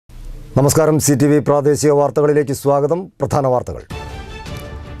നമസ്കാരം സിടിവി പ്രാദേശിക വാർത്തകളിലേക്ക് സ്വാഗതം. പ്രധാന വാർത്തകൾ.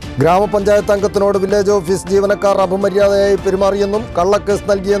 ഗ്രാമപഞ്ചായത്ത് അംഗത്തിനോട് വില്ലേജ് ഓഫീസ് ജീവനക്കാർ അപമര്യാദയായി പെരുമാറിയെന്നും കള്ളക്കേസ്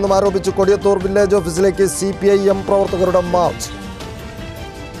നൽകിയെന്നും ആരോപിച്ച് കൊടിയത്തൂർ വില്ലേജ് ഓഫീസിലേക്ക് CPIM പ്രവർത്തകരുടെ മാർച്ച്.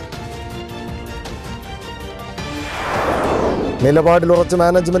 നിലപാടിലുറച്ച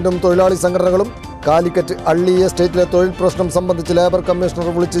മാനേജ്മെന്റും തൊഴിലാളി സംഘടനകളും. കാലിക്കറ്റ് അള്ളി എസ്റ്റേറ്റിലെ തൊഴിൽ പ്രശ്നം സംബന്ധിച്ച് ലേബർ കമ്മീഷണർ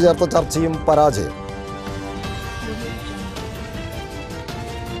വിളിച്ചു ചേർത്ത ചർച്ചയും പരാജയം.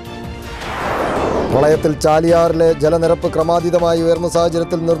 പ്രളയത്തിൽ ചാലിയാറിലെ ജലനിരപ്പ് ക്രമാതീതമായി ഉയർന്ന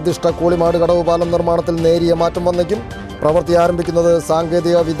സാഹചര്യത്തിൽ നിർദ്ദിഷ്ട കൂളിമാട് കടവ് പാലം നിർമ്മാണത്തിൽ നേരിയ മാറ്റം വന്നേക്കും. പ്രവൃത്തി ആരംഭിക്കുന്നത്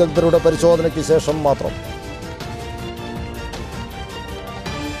സാങ്കേതിക വിദഗ്ധരുടെ പരിശോധനയ്ക്ക് ശേഷം മാത്രം.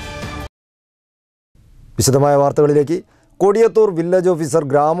 വിശദമായ വാർത്തകളിലേക്ക്. കൊടിയത്തൂർ വില്ലേജ് ഓഫീസർ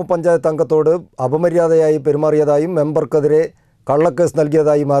ഗ്രാമപഞ്ചായത്ത് അംഗത്തോട് അപമര്യാദയായി പെരുമാറിയതായും മെമ്പർക്കെതിരെ കള്ളക്കേസ്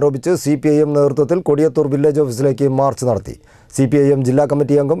നൽകിയതായും ആരോപിച്ച് CPIM നേതൃത്വത്തിൽ കൊടിയത്തൂർ വില്ലേജ് ഓഫീസിലേക്ക് മാർച്ച് നടത്തി. CPIM ജില്ലാ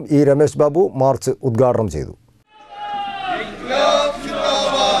കമ്മിറ്റി അംഗം E. രമേശ് ബാബു മാർച്ച് ഉദ്ഘാടനം ചെയ്തു.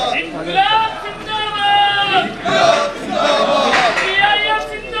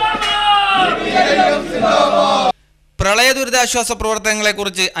 പ്രളയ ദുരിതാശ്വാസ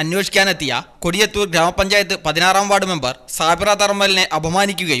പ്രവർത്തനങ്ങളെക്കുറിച്ച് അന്വേഷിക്കാനെത്തിയ കൊടിയത്തൂർ ഗ്രാമപഞ്ചായത്ത് 16-ാം വാർഡ് മെമ്പർ സാബിറ തറമ്മലിനെ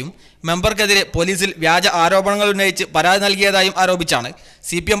അപമാനിക്കുകയും മെമ്പർക്കെതിരെ പോലീസിൽ വ്യാജ ആരോപണങ്ങൾ ഉന്നയിച്ച് പരാതി നൽകിയതായും ആരോപിച്ചാണ്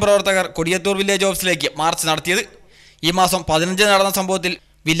CPM പ്രവർത്തകർ കൊടിയത്തൂർ വില്ലേജ് ഓഫീസിലേക്ക് മാർച്ച് നടത്തിയത്. ഈ മാസം 15 നടന്ന സംഭവത്തിൽ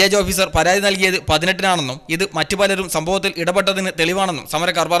വില്ലേജ് ഓഫീസർ പരാതി നൽകിയത് 18-നാണെന്നും ഇത് മറ്റു പലരും സംഭവത്തിൽ ഇടപെട്ടതിന് തെളിവാണെന്നും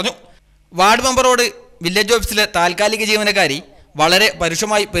സമരക്കാർ പറഞ്ഞു. വാർഡ് മെമ്പറോട് വില്ലേജ് ഓഫീസിലെ താൽക്കാലിക ജീവനക്കാരി വളരെ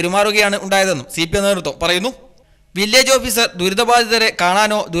പരുഷമായി പെരുമാറുകയാണ് ഉണ്ടായതെന്നും CPM നേതൃത്വം പറയുന്നു. വില്ലേജ് ഓഫീസർ ദുരിതബാധിതരെ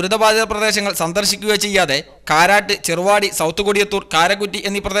കാണാനോ ദുരിതബാധിത പ്രദേശങ്ങൾ സന്ദർശിക്കുകയോ ചെയ്യാതെ കാരാട്ട്, ചെറുവാടി, സൗത്ത് കൊടിയത്തൂർ, കാരക്കുറ്റി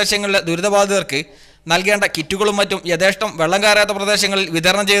എന്നീ പ്രദേശങ്ങളിലെ ദുരിതബാധിതർക്ക് നൽകേണ്ട കിറ്റുകളും മറ്റും യഥേഷ്ടം വെള്ളം കയറാത്ത പ്രദേശങ്ങളിൽ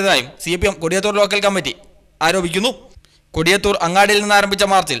വിതരണം ചെയ്തതായും CPM കൊടിയത്തൂർ ലോക്കൽ കമ്മിറ്റി ആരോപിക്കുന്നു. കൊടിയത്തൂർ അങ്ങാടിയിൽ നിന്ന് ആരംഭിച്ച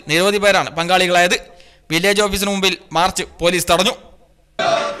മാർച്ചിൽ നിരവധി പേരാണ് പങ്കാളികളായത്. വില്ലേജ് ഓഫീസിന് മുമ്പിൽ മാർച്ച് പോലീസ് തടഞ്ഞു.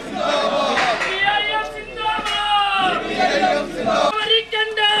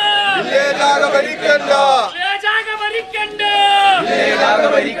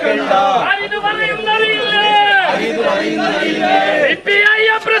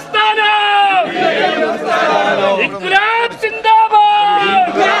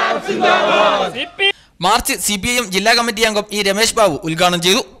 മാർച്ച് CPIM ജില്ലാ കമ്മിറ്റി അംഗം E. രമേശ് ബാബു ഉദ്ഘാടനം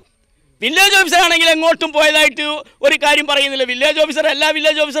ചെയ്തു. വില്ലേജ് ഓഫീസർ ആണെങ്കിൽ എങ്ങോട്ടും പോയതായിട്ട് ഒരു കാര്യം പറയുന്നില്ല. വില്ലേജ് ഓഫീസർ എല്ലാ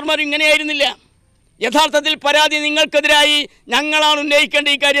വില്ലേജ് ഓഫീസർമാരും ഇങ്ങനെയായിരുന്നില്ല. യഥാർത്ഥത്തിൽ പരാതി നിങ്ങൾക്കെതിരായി ഞങ്ങളാണ് ഉന്നയിക്കേണ്ട.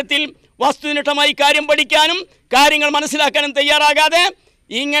 ഈ കാര്യത്തിൽ വസ്തുനിഷ്ഠമായി കാര്യം പഠിക്കാനും കാര്യങ്ങൾ മനസ്സിലാക്കാനും തയ്യാറാകാതെ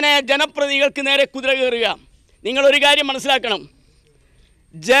ഇങ്ങനെ ജനപ്രതിനിധികൾക്ക് നേരെ കുതിര കയറുക. നിങ്ങളൊരു കാര്യം മനസ്സിലാക്കണം,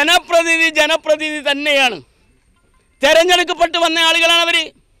 ജനപ്രതിനിധി തന്നെയാണ്. തെരഞ്ഞെടുക്കപ്പെട്ട് വന്ന ആളുകളാണ് അവർ.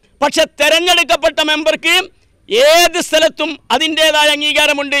 പക്ഷെ തെരഞ്ഞെടുക്കപ്പെട്ട മെമ്പർക്ക് ഏത് സ്ഥലത്തും അതിൻ്റേതായ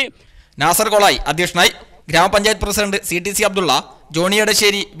അംഗീകാരമുണ്ട്. നാസർ കൊളായി അധ്യക്ഷനായി. ഗ്രാമപഞ്ചായത്ത് president CTC Abdulla, Johnny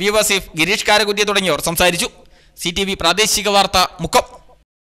Edassery, V. Wasif, Girish Karakutty തുടങ്ങിയവർ സംസാരിച്ചു. CTV പ്രാദേശിക വാർത്ത മുക്കം.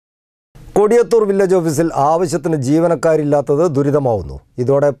 കൊടിയത്തൂർ വില്ലേജ് ഓഫീസിൽ ആവശ്യത്തിന് ജീവനക്കാരില്ലാത്തത് ദുരിതമാവുന്നു.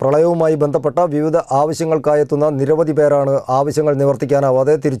 ഇതോടെ പ്രളയവുമായി ബന്ധപ്പെട്ട വിവിധ ആവശ്യങ്ങൾക്കായെത്തുന്ന നിരവധി പേരാണ് ആവശ്യങ്ങൾ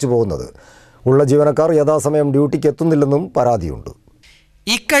നിവർത്തിക്കാനാവാതെ തിരിച്ചു പോകുന്നത്. ഉള്ള ജീവനക്കാർ യഥാസമയം ഡ്യൂട്ടിക്ക് എത്തുന്നില്ലെന്നും പരാതിയുണ്ട്.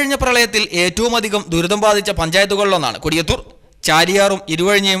 ഇക്കഴിഞ്ഞ പ്രളയത്തിൽ ഏറ്റവും അധികം ദുരിതം ബാധിച്ച പഞ്ചായത്തുകളിലൊന്നാണ് കൊടിയത്തൂർ. ചാലിയാറും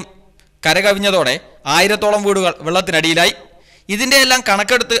ഇരുവഴിഞ്ഞയും കരകവിഞ്ഞതോടെ 1000-ഓളം വീടുകൾ വെള്ളത്തിനടിയിലായി. ഇതിൻ്റെ എല്ലാം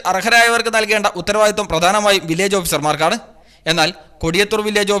കണക്കെടുത്ത് അർഹരായവർക്ക് നൽകേണ്ട ഉത്തരവാദിത്വം പ്രധാനമായും വില്ലേജ് ഓഫീസർമാർക്കാണ്. എന്നാൽ കൊടിയത്തൂർ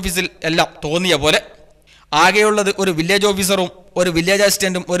വില്ലേജ് ഓഫീസിൽ എല്ലാം തോന്നിയ പോലെ. ആകെയുള്ളത് ഒരു വില്ലേജ് ഓഫീസറും ഒരു വില്ലേജ്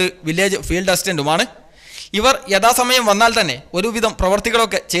അസിസ്റ്റൻറ്റും ഒരു വില്ലേജ് ഫീൽഡ് അസിസ്റ്റൻറ്റുമാണ്. ഇവർ യഥാസമയം വന്നാൽ തന്നെ ഒരുവിധം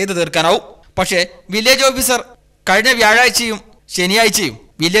പ്രവർത്തികളൊക്കെ ചെയ്തു തീർക്കാനാവും. പക്ഷേ വില്ലേജ് ഓഫീസർ കഴിഞ്ഞ വ്യാഴാഴ്ചയും ശനിയാഴ്ചയും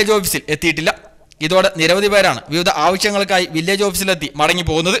വില്ലേജ് ഓഫീസിൽ എത്തിയിട്ടില്ല. ഇതോടെ നിരവധി പേരാണ് വിവിധ ആവശ്യങ്ങൾക്കായി വില്ലേജ് ഓഫീസിലെത്തി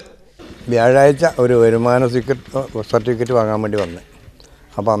മടങ്ങിപ്പോകുന്നത്. വ്യാഴാഴ്ച ഒരു വരുമാന സർട്ടിഫിക്കറ്റ് വാങ്ങാൻ വേണ്ടി വന്നത്.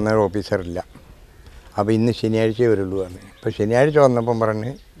 അപ്പോൾ അന്നേരം ഓഫീസറില്ല. അപ്പോൾ ഇന്ന് ശനിയാഴ്ചയേ വരുള്ളൂ പറഞ്ഞു. ഇപ്പോൾ ശനിയാഴ്ച വന്നപ്പം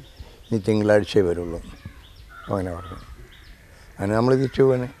പറഞ്ഞ് ഇനി തിങ്കളാഴ്ചയേ വരുള്ളൂ അങ്ങനെ പറഞ്ഞു. അങ്ങനെ നമ്മൾ തിരിച്ചു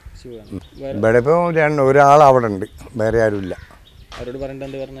പോകാൻ. ഇവിടെ ഇപ്പോൾ ഒരാൾ അവിടെ ഉണ്ട്, വേറെ ആരുമില്ല.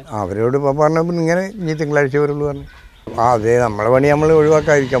 അവരോട് ഇപ്പോൾ പറഞ്ഞപ്പോൾ ഇങ്ങനെ ഇനി തിങ്കളാഴ്ച വരുള്ളൂ പറഞ്ഞു. അതെ, നമ്മളെ പണി നമ്മൾ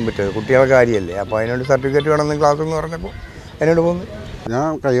ഒഴിവാക്കാതിരിക്കാൻ പറ്റുമോ? കുട്ടികളുടെ കാര്യമല്ലേ. അപ്പോൾ അതിനോട് സർട്ടിഫിക്കറ്റ് വേണമെന്ന് ക്ലാസ് എന്ന് പറഞ്ഞപ്പോൾ അതിനോട് പോകുന്നു. ഞാൻ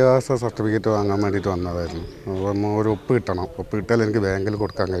കൈവശ സർട്ടിഫിക്കറ്റ് വാങ്ങാൻ വേണ്ടിയിട്ട് വന്നതായിരുന്നു. ഒരു ഒപ്പ് കിട്ടണം. ഒപ്പ് കിട്ടിയാൽ എനിക്ക് ബാങ്കിൽ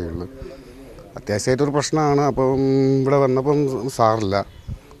കൊടുക്കാൻ കഴിയുള്ളൂ. അത്യാവശ്യമായിട്ടൊരു പ്രശ്നമാണ്. അപ്പം ഇവിടെ വന്നപ്പം സാറില്ല.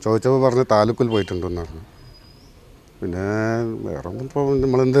 ചോദിച്ചപ്പോൾ പറഞ്ഞ് താലൂക്കിൽ പോയിട്ടുണ്ടെന്ന് പറഞ്ഞു. പിന്നെ വേറെ ഒന്നും ഇപ്പോൾ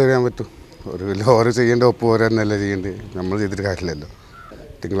നമ്മളെന്ത് ചെയ്യാൻ പറ്റും? ഓരോ ചെയ്യേണ്ട ഒപ്പ് ഓരോ തന്നെയല്ലേ ചെയ്യേണ്ടത്. നമ്മൾ ചെയ്തിട്ട് കാര്യമില്ലല്ലോ.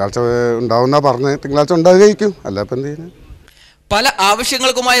 തിങ്കളാഴ്ച ഉണ്ടാവുന്ന പറഞ്ഞ് തിങ്കളാഴ്ച ഉണ്ടാവുകയായിരിക്കും. അല്ല ഇപ്പം എന്ത് ചെയ്യുന്നത്? പല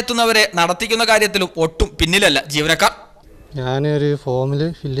ആവശ്യങ്ങൾക്കുമായി എത്തുന്നവരെ നടത്തിക്കുന്ന കാര്യത്തിലും ഒട്ടും പിന്നിലല്ല ജീവനക്കാർ. ഞാനൊരു ഫോമിൽ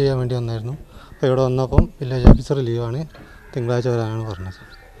ഫില്ല് ചെയ്യാൻ വേണ്ടി വന്നായിരുന്നു. അപ്പോൾ ഇവിടെ വന്നപ്പം വില്ലേജ് ഓഫീസർ ലീവാണ്, തിങ്കളാഴ്ച വരാനാണ് പറഞ്ഞത്.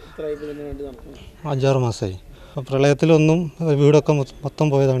 5-6 മാസമായി. അപ്പോൾ പ്രളയത്തിലൊന്നും വീടൊക്കെ മൊത്തം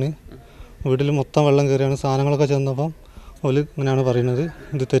പോയതാണ്. വീട്ടിൽ മൊത്തം വെള്ളം കയറിയാണ്. സാധനങ്ങളൊക്കെ ചെന്നപ്പം ഓല് ഇങ്ങനെയാണ് പറയുന്നത്,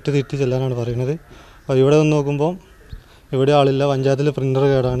 ഇത് തെറ്റി ചെല്ലാനാണ് പറയുന്നത്. അപ്പോൾ ഇവിടെ വന്ന് നോക്കുമ്പോൾ ഇവിടെ ആളില്ല, പഞ്ചായത്തിൽ പ്രിൻ്റർ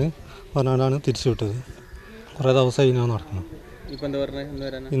കേടാണ് പറഞ്ഞാണ് തിരിച്ചു വിട്ടത്. കുറേ ദിവസമായി ഞാൻ നടക്കണം.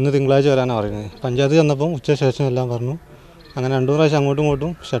 ഇന്ന് തിങ്കളാഴ്ച വരാനാണ് പറയുന്നത്. പഞ്ചായത്ത് ചെന്നപ്പം ഉച്ചശേഷം എല്ലാം പറഞ്ഞു. അങ്ങനെ 2 പ്രാവശ്യം അങ്ങോട്ടും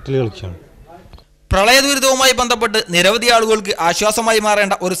ഇങ്ങോട്ടും ഷട്ടിൽ കളിക്കുകയാണ്. പ്രളയ ദുരിതവുമായി ബന്ധപ്പെട്ട് നിരവധി ആളുകൾക്ക് ആശ്വാസമായി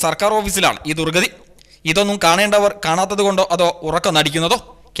മാറേണ്ട ഒരു സർക്കാർ ഓഫീസിലാണ് ഈ ദുർഗതി. ഇതൊന്നും കാണേണ്ടവർ കാണാത്തത് കൊണ്ടോ അതോ ഉറക്കം നടിക്കുന്നതോ?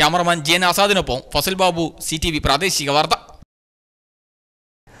 Cameraman JN ആസാദിനൊപ്പം Fasal Babu, CTV പ്രാദേശിക വാർത്ത.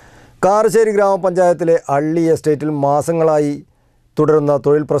 കാരശ്ശേരി ഗ്രാമപഞ്ചായത്തിലെ അള്ളി എസ്റ്റേറ്റിൽ മാസങ്ങളായി തുടരുന്ന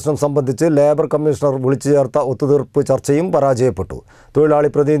തൊഴിൽ പ്രശ്നം സംബന്ധിച്ച് ലേബർ കമ്മീഷണർ വിളിച്ചു ചേർത്ത ഒത്തുതീർപ്പ് ചർച്ചയും പരാജയപ്പെട്ടു. തൊഴിലാളി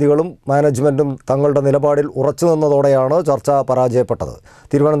പ്രതിനിധികളും മാനേജ്മെൻറ്റും തങ്ങളുടെ നിലപാടിൽ ഉറച്ചു നിന്നതോടെയാണ് ചർച്ച പരാജയപ്പെട്ടത്.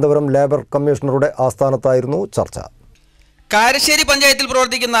 തിരുവനന്തപുരം ലേബർ കമ്മീഷണറുടെ ആസ്ഥാനത്തായിരുന്നു ചർച്ച. കാരശ്ശേരി പഞ്ചായത്തിൽ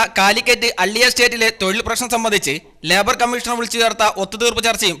പ്രവർത്തിക്കുന്ന കാലിക്കറ്റ് അള്ളി എസ്റ്റേറ്റിലെ തൊഴിൽ പ്രശ്നം സംബന്ധിച്ച് ലേബർ കമ്മീഷണർ വിളിച്ചു ചേർത്ത ഒത്തുതീർപ്പ്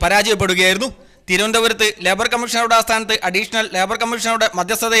ചർച്ചയും പരാജയപ്പെടുകയായിരുന്നു. തിരുവനന്തപുരത്ത് ലേബർ കമ്മീഷണറുടെ ആസ്ഥാനത്ത് അഡീഷണൽ ലേബർ കമ്മീഷണറുടെ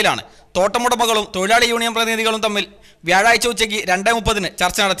മധ്യസ്ഥതയിലാണ് തോട്ടമുടമകളും തൊഴിലാളി യൂണിയൻ പ്രതിനിധികളും തമ്മിൽ വ്യാഴാഴ്ച ഉച്ചയ്ക്ക് 2:30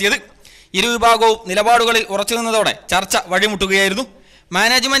 ചർച്ച നടത്തിയത്. ഇരുവിഭാഗവും നിലപാടുകളിൽ ഉറച്ചു നിന്നതോടെ ചർച്ച വഴിമുട്ടുകയായിരുന്നു.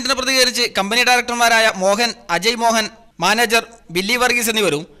 മാനേജ്മെന്റിന് പ്രതികരിച്ച് company ഡയറക്ടർമാരായ Mohan, Ajay Mohan, manager Billy Varghese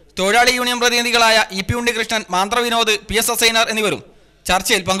എന്നിവരും തൊഴിലാളി union പ്രതിനിധികളായ EP Unnikrishnan, Manthra Vinod, PS Asainar എന്നിവരും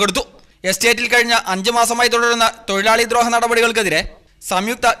ചർച്ചയിൽ പങ്കെടുത്തു. എസ്റ്റേറ്റിൽ കഴിഞ്ഞ 5 മാസമായി തുടരുന്ന തൊഴിലാളി ദ്രോഹ നടപടികൾക്കെതിരെ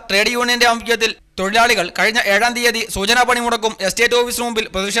സംയുക്ത ട്രേഡ് യൂണിയന്റെ ആഭിമുഖ്യത്തിൽ തൊഴിലാളികൾ കഴിഞ്ഞ 7-ാം തീയതി സൂചനാ പണിമുടക്കും എസ്റ്റേറ്റ് ഓഫീസിന് മുമ്പിൽ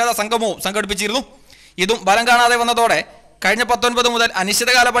പ്രതിഷേധ സംഗമവും സംഘടിപ്പിച്ചിരുന്നു. ഇതും ഫലം കാണാതെ വന്നതോടെ കഴിഞ്ഞ 19 മുതൽ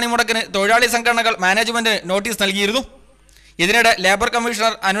അനിശ്ചിതകാല പണിമുടക്കിന് തൊഴിലാളി സംഘടനകൾ മാനേജ്മെന്റിന് നോട്ടീസ് നൽകിയിരുന്നു. ഇതിനിടെ ലേബർ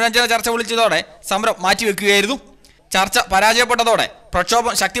കമ്മീഷണർ അനുരഞ്ജന ചർച്ച വിളിച്ചതോടെ സമരം മാറ്റിവെക്കുകയായിരുന്നു. ചർച്ച പരാജയപ്പെട്ടതോടെ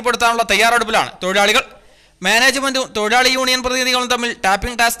പ്രക്ഷോഭം ശക്തിപ്പെടുത്താനുള്ള തയ്യാറെടുപ്പിലാണ് തൊഴിലാളികൾ. മാനേജ്മെന്റും തൊഴിലാളി യൂണിയൻ പ്രതിനിധികളും തമ്മിൽ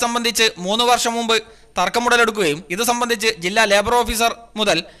ടാപ്പിംഗ് ടാസ്ക് സംബന്ധിച്ച് 3 വർഷം മുമ്പ് തർക്കമുടലെടുക്കുകയും ഇത് സംബന്ധിച്ച് ജില്ലാ ലേബർ ഓഫീസർ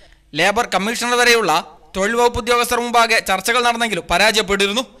മുതൽ ലേബർ കമ്മീഷണർ വരെയുള്ള തൊഴിൽ വകുപ്പ് ഉദ്യോഗസ്ഥർ മുമ്പാകെ ചർച്ചകൾ നടന്നെങ്കിലും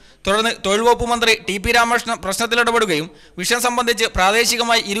പരാജയപ്പെട്ടിരുന്നു. തുടർന്ന് തൊഴിൽ വകുപ്പ് മന്ത്രി TP രാമകൃഷ്ണൻ പ്രശ്നത്തിലിടപെടുകയും വിഷയം സംബന്ധിച്ച്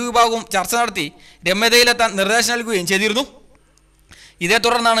പ്രാദേശികമായി ഇരുവിഭാഗവും ചർച്ച നടത്തി രമ്യതയിലെത്താൻ നിർദ്ദേശം നൽകുകയും ചെയ്തിരുന്നു. ഇതേ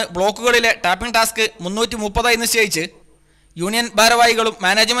തുടർന്നാണ് ബ്ലോക്കുകളിലെ ടാപ്പിംഗ് ടാസ്ക് 330 നിശ്ചയിച്ച് യൂണിയൻ ഭാരവാഹികളും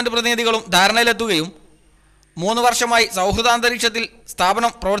മാനേജ്മെന്റ് പ്രതിനിധികളും ധാരണയിലെത്തുകയും 3 വർഷമായി സൗഹൃദാന്തരീക്ഷത്തിൽ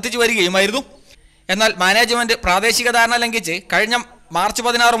സ്ഥാപനം പ്രവർത്തിച്ചു വരികയുമായിരുന്നു. എന്നാൽ മാനേജ്മെന്റ് പ്രാദേശിക ധാരണ ലംഘിച്ച് കഴിഞ്ഞ മാർച്ച്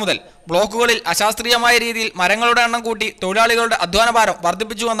 16 മുതൽ ബ്ലോക്കുകളിൽ അശാസ്ത്രീയമായ രീതിയിൽ മരങ്ങളുടെ എണ്ണം കൂട്ടി തൊഴിലാളികളുടെ അധ്വാനഭാരം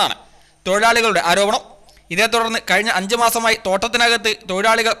വർദ്ധിപ്പിച്ചുവെന്നാണ് തൊഴിലാളികളുടെ ആരോപണം. ഇതേ തുടർന്ന് കഴിഞ്ഞ 5 മാസമായി തോട്ടത്തിനകത്ത്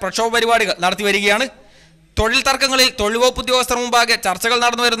തൊഴിലാളികൾ പ്രക്ഷോഭ പരിപാടികൾ നടത്തി വരികയാണ്. തൊഴിൽ തർക്കങ്ങളിൽ തൊഴിൽ വകുപ്പ് ഉദ്യോഗസ്ഥർ മുമ്പാകെ ചർച്ചകൾ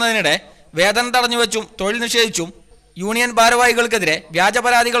നടന്നു വരുന്നതിനിടെ വേതനം തടഞ്ഞുവെച്ചും തൊഴിൽ നിഷേധിച്ചും യൂണിയൻ ഭാരവാഹികൾക്കെതിരെ വ്യാജ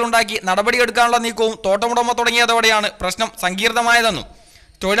പരാതികൾ ഉണ്ടാക്കി നടപടിയെടുക്കാനുള്ള നീക്കവും തോട്ടമുടമ തുടങ്ങിയതോടെയാണ് പ്രശ്നം സങ്കീർണമായതെന്നും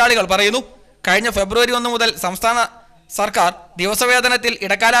തൊഴിലാളികൾ പറയുന്നു. കഴിഞ്ഞ ഫെബ്രുവരി 1 മുതൽ സംസ്ഥാന സർക്കാർ ദിവസവേതനത്തിൽ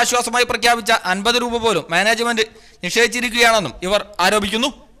ഇടക്കാലാശ്വാസമായി പ്രഖ്യാപിച്ച 50 രൂപ പോലും മാനേജ്മെന്റ് നിഷേധിച്ചിരിക്കുകയാണെന്നും ഇവർ ആരോപിക്കുന്നു.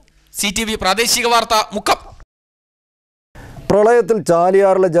 CTV പ്രാദേശിക വാർത്ത, മുക്കം. പ്രളയത്തിൽ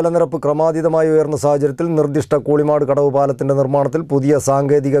ചാലിയാറിലെ ജലനിരപ്പ് ക്രമാതീതമായി ഉയർന്ന സാഹചര്യത്തിൽ നിർദ്ദിഷ്ട കൂളിമാട് കടവ് പാലത്തിൻ്റെ നിർമ്മാണത്തിൽ പുതിയ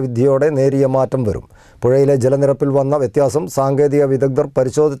സാങ്കേതിക വിദ്യയോടെ നേരിയ മാറ്റം വരും. പുഴയിലെ ജലനിരപ്പിൽ വന്ന വ്യത്യാസം സാങ്കേതിക വിദഗ്ധർ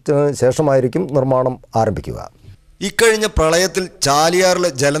പരിശോധിച്ചതിന് ശേഷമായിരിക്കും നിർമ്മാണം ആരംഭിക്കുക. ഇക്കഴിഞ്ഞ പ്രളയത്തിൽ ചാലിയാറിലെ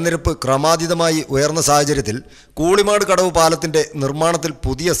ജലനിരപ്പ് ക്രമാതീതമായി ഉയർന്ന സാഹചര്യത്തിൽ കൂളിമാട് കടവ് പാലത്തിൻ്റെ നിർമ്മാണത്തിൽ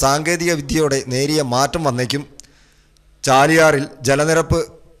പുതിയ സാങ്കേതിക വിദ്യയോടെ നേരിയ മാറ്റം വന്നേക്കും. ചാലിയാറിൽ ജലനിരപ്പ്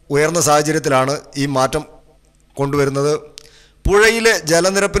ഉയർന്ന സാഹചര്യത്തിലാണ് ഈ മാറ്റം കൊണ്ടുവരുന്നത്. പുഴയിലെ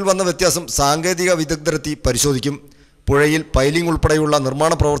ജലനിരപ്പിൽ വന്ന വ്യത്യാസം സാങ്കേതിക വിദഗ്ധരെത്തി പരിശോധിക്കും. പുഴയിൽ പൈലിംഗ് ഉൾപ്പെടെയുള്ള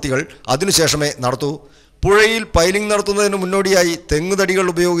നിർമ്മാണ പ്രവൃത്തികൾ അതിനുശേഷമേ നടത്തൂ. പുഴയിൽ പൈലിംഗ് നടത്തുന്നതിന് മുന്നോടിയായി തെങ്ങുതടികൾ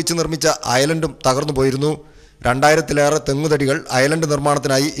ഉപയോഗിച്ച് നിർമ്മിച്ച ഐലൻഡും തകർന്നു പോയിരുന്നു. 2000-ലേറെ തെങ്ങുതടികൾ ഐലൻഡ്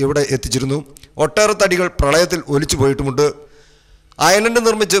നിർമ്മാണത്തിനായി ഇവിടെ എത്തിച്ചിരുന്നു. ഒട്ടേറെ തടികൾ പ്രളയത്തിൽ ഒലിച്ചു പോയിട്ടുമുണ്ട്. ഐലൻഡ്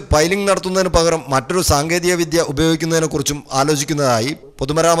നിർമ്മിച്ച് പൈലിംഗ് നടത്തുന്നതിന് പകരം മറ്റൊരു സാങ്കേതിക വിദ്യ ഉപയോഗിക്കുന്നതിനെക്കുറിച്ചും ആലോചിക്കുന്നതായി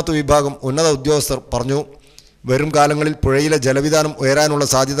പൊതുമരാമത്ത് വിഭാഗം ഉന്നത ഉദ്യോഗസ്ഥർ പറഞ്ഞു. വരും കാലങ്ങളിൽ പുഴയിലെ ജലവിധാനം ഉയരാനുള്ള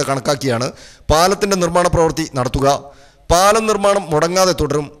സാധ്യത കണക്കാക്കിയാണ് പാലത്തിൻ്റെ നിർമ്മാണ പ്രവൃത്തി നടത്തുക. പാലം നിർമ്മാണം മുടങ്ങാതെ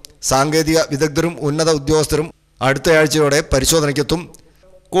തുടരും. സാങ്കേതിക വിദഗ്ധരും ഉന്നത ഉദ്യോഗസ്ഥരും അടുത്തയാഴ്ചയോടെ പരിശോധനയ്ക്കെത്തും.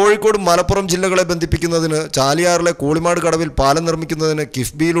 കോഴിക്കോട്, മലപ്പുറം ജില്ലകളെ ബന്ധിപ്പിക്കുന്നതിന് ചാലിയാറിലെ കൂളിമാട് കടവിൽ പാലം നിർമ്മിക്കുന്നതിന്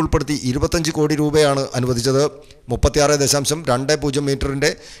കിഫ്ബിയിൽ ഉൾപ്പെടുത്തി 25 കോടി രൂപയാണ് അനുവദിച്ചത്. 36.20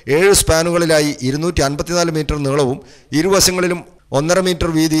 മീറ്ററിൻ്റെ 7 സ്പാനുകളിലായി 254 മീറ്റർ നീളവും ഇരുവശങ്ങളിലും 1.5 മീറ്റർ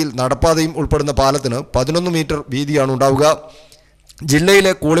വീതിയിൽ നടപ്പാതയും ഉൾപ്പെടുന്ന പാലത്തിന് 11 മീറ്റർ വീതിയാണ് ഉണ്ടാവുക.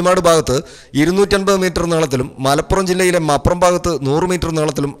 ജില്ലയിലെ കൂളിമാട് ഭാഗത്ത് 250 മീറ്റർ നീളത്തിലും മലപ്പുറം ജില്ലയിലെ മപ്പുറം ഭാഗത്ത് 100 മീറ്റർ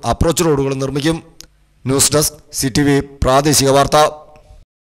നീളത്തിലും അപ്രോച്ച് റോഡുകൾ നിർമ്മിക്കും. ന്യൂസ് ഡെസ്ക് CTV പ്രാദേശിക വാർത്ത.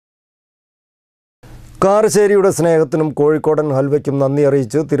 കാരശ്ശേരിയുടെ സ്നേഹത്തിനും കോഴിക്കോടൻ ഹൽവയ്ക്കും നന്ദി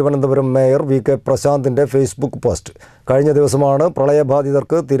അറിയിച്ച് Thiruvananthapuram mayor VK പ്രശാന്തിൻ്റെ Facebook post. കഴിഞ്ഞ ദിവസമാണ്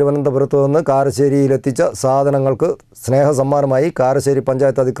പ്രളയബാധിതർക്ക് തിരുവനന്തപുരത്ത് നിന്ന് കാരശ്ശേരിയിലെത്തിച്ച സാധനങ്ങൾക്ക് സ്നേഹസമ്മാനമായി കാരശ്ശേരി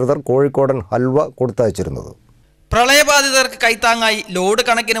പഞ്ചായത്ത് അധികൃതർ കോഴിക്കോടൻ ഹൽവ കൊടുത്തയച്ചിരുന്നത്. പ്രളയബാധിതർക്ക് കൈത്താങ്ങായി ലോഡ്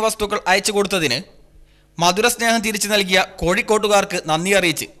കണക്കിന് വസ്തുക്കൾ അയച്ചു കൊടുത്തതിന് മധുര സ്നേഹം തിരിച്ചു നൽകിയ കോഴിക്കോട്ടുകാർക്ക് നന്ദി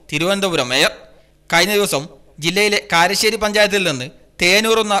അറിയിച്ച് തിരുവനന്തപുരം മേയർ. കഴിഞ്ഞ ദിവസം ജില്ലയിലെ കാരശ്ശേരി പഞ്ചായത്തിൽ നിന്ന്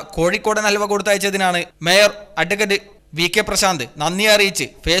തേനൂറുന്ന കോഴിക്കോടൻ halwa കൊടുത്തയച്ചതിനാണ് mayor advocate VK Prashant നന്ദി അറിയിച്ച്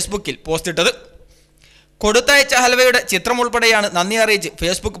ഫേസ്ബുക്കിൽ പോസ്റ്റിട്ടത്. കൊടുത്തയച്ച ഹൽവയുടെ ചിത്രം ഉൾപ്പെടെയാണ് നന്ദി അറിയിച്ച്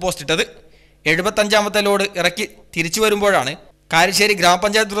ഫേസ്ബുക്ക് പോസ്റ്റിട്ടത്. 75ാമത്തെ ലോഡ് ഇറക്കി തിരിച്ചു വരുമ്പോഴാണ് കാരശ്ശേരി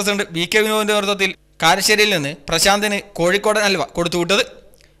ഗ്രാമപഞ്ചായത്ത് പ്രസിഡന്റ് VK വിനോദിന്റെ നേതൃത്വത്തിൽ കാരശ്ശേരിയിൽ നിന്ന് പ്രശാന്തിന് കോഴിക്കോടൻ ഹൽവ കൊടുത്തുവിട്ടത്.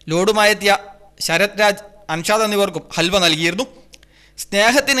 ലോഡുമായെത്തിയ ശരത് രാജ്, അൻഷാദ് എന്നിവർക്കും ഹൽവ നൽകിയിരുന്നു.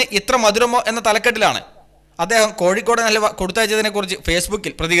 സ്നേഹത്തിന് ഇത്ര മധുരമോ എന്ന തലക്കെട്ടിലാണ് അദ്ദേഹം കോഴിക്കോടൻ ഹൽവ കൊടുത്തയച്ചതിനെക്കുറിച്ച്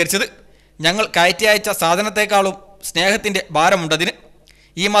ഫേസ്ബുക്കിൽ പ്രതികരിച്ചത്. ഞങ്ങൾ കയറ്റി അയച്ച സാധനത്തെക്കാളും സ്നേഹത്തിൻ്റെ ഭാരമുണ്ടതിന്.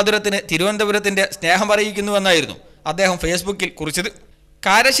 ഈ മധുരത്തിന് തിരുവനന്തപുരത്തിൻ്റെ സ്നേഹം അറിയിക്കുന്നുവെന്നായിരുന്നു അദ്ദേഹം ഫേസ്ബുക്കിൽ കുറിച്ചത്.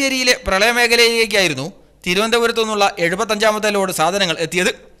 കാരശ്ശേരിയിലെ പ്രളയമേഖലയിലേക്കായിരുന്നു തിരുവനന്തപുരത്തു നിന്നുള്ള 75ാമത്തെ ലോഡ് സാധനങ്ങൾ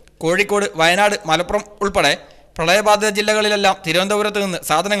എത്തിയത്. കോഴിക്കോട്, വയനാട്, മലപ്പുറം ഉൾപ്പെടെ പ്രളയബാധിത ജില്ലകളിലെല്ലാം തിരുവനന്തപുരത്ത് നിന്ന്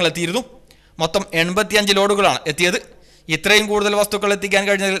സാധനങ്ങൾ എത്തിയിരുന്നു. മൊത്തം 85 ലോഡുകളാണ് എത്തിയത്. ഇത്രയും കൂടുതൽ വസ്തുക്കൾ എത്തിക്കാൻ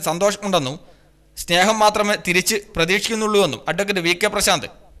കഴിഞ്ഞതിൽ സന്തോഷമുണ്ടെന്നും സ്നേഹം മാത്രമേ തിരിച്ച് പ്രതീക്ഷിക്കുന്നുള്ളൂവെന്നും അഡ്വക്കേറ്റ് VK പ്രശാന്ത്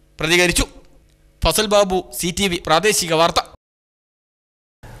പ്രതികരിച്ചു. ഫസൽ ബാബു, CTV പ്രാദേശിക വാർത്ത.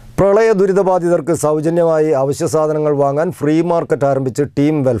 പ്രളയ ദുരിതബാധിതർക്ക് സൗജന്യമായി അവശ്യ സാധനങ്ങൾ വാങ്ങാൻ ഫ്രീ മാർക്കറ്റ് ആരംഭിച്ച്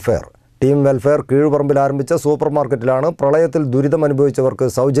ടീം വെൽഫെയർ കീഴുപറമ്പിൽ ആരംഭിച്ച സൂപ്പർ മാർക്കറ്റിലാണ് പ്രളയത്തിൽ ദുരിതമനുഭവിച്ചവർക്ക്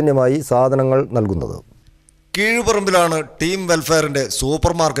സൗജന്യമായി സാധനങ്ങൾ നൽകുന്നത്. കീഴുപറമ്പിലാണ് ടീം വെൽഫെയറിൻ്റെ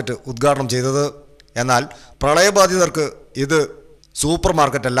സൂപ്പർ മാർക്കറ്റ് ഉദ്ഘാടനം ചെയ്തത്. എന്നാൽ പ്രളയബാധിതർക്ക് ഇത് സൂപ്പർ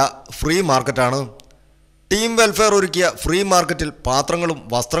മാർക്കറ്റല്ല, ഫ്രീ മാർക്കറ്റാണ്. ടീം വെൽഫെയർ ഒരുക്കിയ ഫ്രീ മാർക്കറ്റിൽ പാത്രങ്ങളും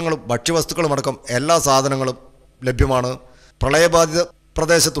വസ്ത്രങ്ങളും ഭക്ഷ്യവസ്തുക്കളുമടക്കം എല്ലാ സാധനങ്ങളും ലഭ്യമാണ്. പ്രളയബാധിത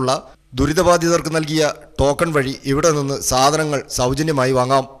പ്രദേശത്തുള്ള ദുരിതബാധിതർക്ക് നൽകിയ ടോക്കൺ വഴി ഇവിടെ നിന്ന് സാധനങ്ങൾ സൗജന്യമായി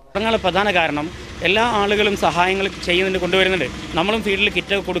വാങ്ങാം. പ്രധാന കാരണം എല്ലാ ആളുകളും സഹായങ്ങൾ ചെയ്യുന്നുണ്ട്, കൊണ്ടുവരുന്നുണ്ട്. നമ്മളും ഫീൽഡിൽ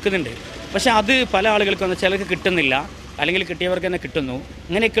കിറ്റ് കൊടുക്കുന്നുണ്ട്. പക്ഷേ അത് പല ആളുകൾക്കും ചിലർക്ക് കിട്ടുന്നില്ല, അല്ലെങ്കിൽ കിട്ടിയവർക്ക് തന്നെ കിട്ടുന്നു.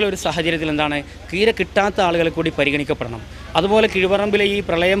 ഇങ്ങനെയൊക്കെയുള്ള ഒരു സാഹചര്യത്തിൽ എന്താണ്, തീരെ കിട്ടാത്ത ആളുകൾ കൂടി പരിഗണിക്കപ്പെടണം. അതുപോലെ കീഴ്പറമ്പിലെ ഈ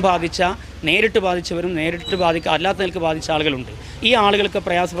പ്രളയം നേരിട്ട് ബാധിച്ചവരും അല്ലാത്ത നിലക്ക് ബാധിച്ച ആളുകളുണ്ട്. ഈ ആളുകൾക്ക്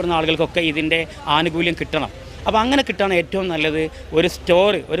പ്രയാസപ്പെടുന്ന ആളുകൾക്കൊക്കെ ഇതിൻ്റെ ആനുകൂല്യം കിട്ടണം. അപ്പോൾ അങ്ങനെ കിട്ടാൻ ഏറ്റവും നല്ലത് ഒരു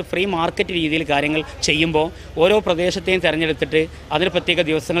സ്റ്റോർ, ഒരു ഫ്രീ മാർക്കറ്റ് രീതിയിൽ കാര്യങ്ങൾ ചെയ്യുമ്പോൾ ഓരോ പ്രദേശത്തെയും തിരഞ്ഞെടുത്തിട്ട് അതിന് പ്രത്യേക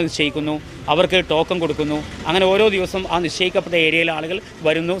ദിവസങ്ങൾ നിശ്ചയിക്കുന്നു, അവർക്ക് ടോക്കൺ കൊടുക്കുന്നു. അങ്ങനെ ഓരോ ദിവസം ആ നിശ്ചയിക്കപ്പെട്ട ഏരിയയിലെ ആളുകൾ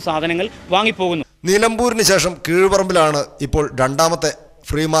വരുന്നു, സാധനങ്ങൾ വാങ്ങിപ്പോകുന്നു. നിലമ്പൂരിന് ശേഷം കീഴുപറമ്പിലാണ് ഇപ്പോൾ രണ്ടാമത്തെ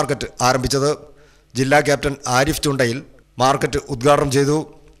ഫ്രീ മാർക്കറ്റ് ആരംഭിച്ചത്. ജില്ലാ ക്യാപ്റ്റൻ ആരിഫ് ചുണ്ടയിൽ മാർക്കറ്റ് ഉദ്ഘാടനം ചെയ്തു.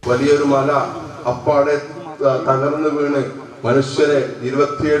 വലിയൊരു മല അപ്പാടെ തകർന്നു വീണ് മനുഷ്യരെ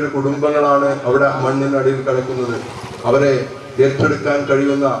 27 കുടുംബങ്ങളാണ് അവിടെ മണ്ണിനടിയിൽ കിടക്കുന്നത്. അവരെ ഏറ്റെടുക്കാൻ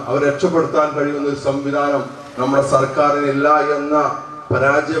കഴിയുന്ന, അവരെ രക്ഷപ്പെടുത്താൻ കഴിയുന്ന ഒരു സംവിധാനം നമ്മുടെ സർക്കാരിനില്ല എന്ന,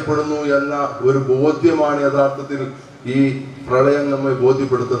 പരാജയപ്പെടുന്നു എന്ന ഒരു ബോധ്യമാണ് യഥാർത്ഥത്തിൽ ഈ പ്രളയം നമ്മെ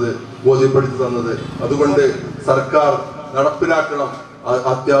ബോധ്യപ്പെടുത്തി തന്നത്. അതുകൊണ്ട് സർക്കാർ നടപ്പിലാക്കണം,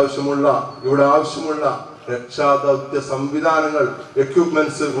 ഇവിടെ ആവശ്യമുള്ള രക്ഷാദൗത്യ സംവിധാനങ്ങൾ,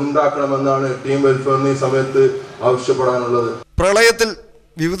 എക്യുപ്മെന്റ്സ് ഉണ്ടാക്കണമെന്നാണ് ടീം വെൽഫെയറിന് ഈ സമയത്ത് ആവശ്യപ്പെടാനുള്ളത്. പ്രളയത്തിൽ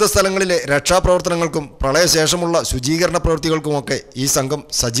വിവിധ സ്ഥലങ്ങളിലെ രക്ഷാപ്രവർത്തനങ്ങൾക്കും പ്രളയശേഷമുള്ള ശുചീകരണ പ്രവൃത്തികൾക്കുമൊക്കെ ഈ സംഘം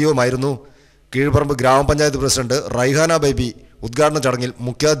സജീവമായിരുന്നു. കീഴ്പറമ്പ് ഗ്രാമപഞ്ചായത്ത് പ്രസിഡന്റ് റൈഹാന ബേബി ഉദ്ഘാടന ചടങ്ങിൽ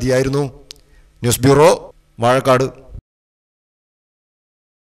മുഖ്യാതിഥിയായിരുന്നു. News bureau, Vazhakkad.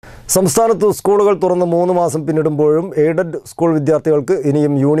 സംസ്ഥാനത്ത് സ്കൂളുകൾ തുറന്ന് 3 മാസം പിന്നിടുമ്പോഴും എയ്ഡഡ് സ്കൂൾ വിദ്യാർത്ഥികൾക്ക്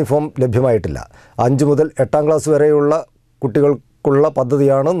ഇനിയും യൂണിഫോം ലഭ്യമായിട്ടില്ല. 5 മുതൽ 8ാം ക്ലാസ് വരെയുള്ള കുട്ടികൾക്കുള്ള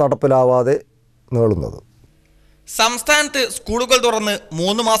പദ്ധതിയാണ് നടപ്പിലാവാതെ നീളുന്നത്. സംസ്ഥാനത്ത് സ്കൂളുകൾ തുറന്ന്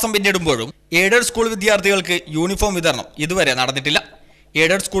 3 മാസം പിന്നിടുമ്പോഴും എയ്ഡഡ് സ്കൂൾ വിദ്യാർത്ഥികൾക്ക് യൂണിഫോം വിതരണം ഇതുവരെ നടന്നിട്ടില്ല.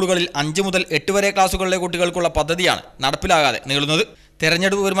 എയ്ഡഡ് സ്കൂളുകളിൽ 5 മുതൽ 8 വരെ ക്ലാസുകളിലെ കുട്ടികൾക്കുള്ള പദ്ധതിയാണ് നടപ്പിലാകാതെ നീളുന്നത്.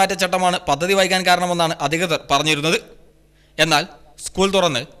 തെരഞ്ഞെടുപ്പ് പെരുമാറ്റച്ചട്ടമാണ് പദ്ധതി വൈകാൻ കാരണമെന്നാണ് അധികൃതർ പറഞ്ഞിരുന്നത്. എന്നാൽ സ്കൂൾ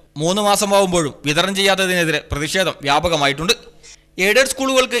തുറന്ന് 3 മാസമാവുമ്പോഴും വിതരണം ചെയ്യാത്തതിനെതിരെ പ്രതിഷേധം വ്യാപകമായിട്ടുണ്ട്. എയ്ഡഡ്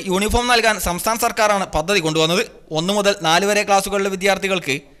സ്കൂളുകൾക്ക് യൂണിഫോം നൽകാൻ സംസ്ഥാന സർക്കാരാണ് പദ്ധതി കൊണ്ടുവന്നത്. 1 മുതൽ 4 വരെ ക്ലാസുകളിലെ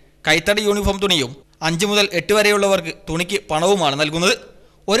വിദ്യാർത്ഥികൾക്ക് കൈത്തടി യൂണിഫോം തുണിയും 5 മുതൽ 8 വരെയുള്ളവർക്ക് തുണിക്ക് പണവുമാണ് നൽകുന്നത്.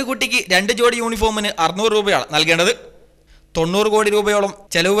 ഒരു കുട്ടിക്ക് 2 ജോഡി യൂണിഫോമിന് 600 രൂപയാണ് നൽകേണ്ടത്. 90 കോടി രൂപയോളം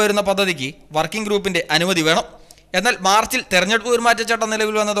ചെലവ് വരുന്ന പദ്ധതിക്ക് വർക്കിംഗ് ഗ്രൂപ്പിന്റെ അനുമതി വേണം. എന്നാൽ മാർച്ചിൽ തെരഞ്ഞെടുപ്പ് പെരുമാറ്റച്ചട്ടം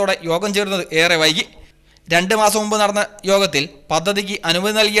നിലവിൽ വന്നതോടെ യോഗം ചേർന്നത് ഏറെ വൈകി. 2 മാസം മുമ്പ് നടന്ന യോഗത്തിൽ പദ്ധതിക്ക്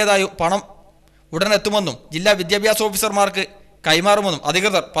അനുമതി നൽകിയതായും പണം ഉടനെത്തുമെന്നും ജില്ലാ വിദ്യാഭ്യാസ ഓഫീസർമാർക്ക് കൈമാറുമെന്നും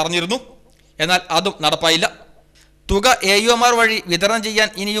അധികൃതർ പറഞ്ഞിരുന്നു. എന്നാൽ അതും നടപ്പായില്ല. തുക AUMR വഴി വിതരണം ചെയ്യാൻ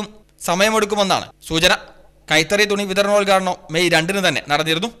ഇനിയും സമയമെടുക്കുമെന്നാണ് സൂചന. കൈത്തറി തുണി വിതരണോദ്ഘാടനം മെയ് 2 തന്നെ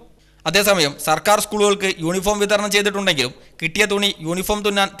നടന്നിരുന്നു. അതേസമയം സർക്കാർ സ്കൂളുകൾക്ക് യൂണിഫോം വിതരണം ചെയ്തിട്ടുണ്ടെങ്കിലും കിട്ടിയ തുണി യൂണിഫോം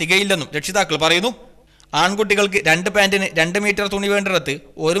തുന്നാൻ തികയില്ലെന്നും രക്ഷിതാക്കൾ പറയുന്നു. ആൺകുട്ടികൾക്ക് 2 പാൻറ്റിന് 2 മീറ്റർ തുണി വേണ്ടിടത്ത്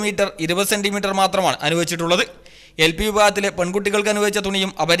 1 മീറ്റർ 20 സെന്റിമീറ്റർ മാത്രമാണ് അനുവദിച്ചിട്ടുള്ളത്. LP വിഭാഗത്തിലെ പെൺകുട്ടികൾക്ക് അനുവദിച്ച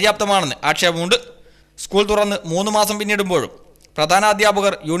തുണിയും അപര്യാപ്തമാണെന്ന് ആക്ഷേപമുണ്ട്. സ്കൂൾ തുറന്ന് 3 മാസം പിന്നിടുമ്പോഴും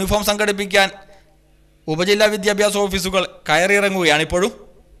പ്രധാനാധ്യാപകർ യൂണിഫോം സംഘടിപ്പിക്കാൻ ഉപജില്ലാ വിദ്യാഭ്യാസ ഓഫീസുകൾ കയറിയിറങ്ങുകയാണിപ്പോഴും.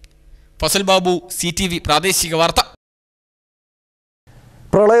 ഫസൽ ബാബു, CTV പ്രാദേശിക വാർത്ത.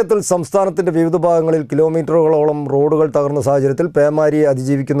 പ്രളയത്തിൽ സംസ്ഥാനത്തിന്റെ വിവിധ ഭാഗങ്ങളിൽ കിലോമീറ്ററുകളോളം റോഡുകൾ തകർന്ന സാഹചര്യത്തിൽ പേമാരിയെ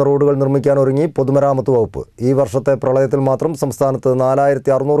അതിജീവിക്കുന്ന റോഡുകൾ നിർമ്മിക്കാൻ ഒരുങ്ങി പൊതുമരാമത്ത് വകുപ്പ്. ഈ വർഷത്തെ പ്രളയത്തിൽ മാത്രം സംസ്ഥാനത്ത്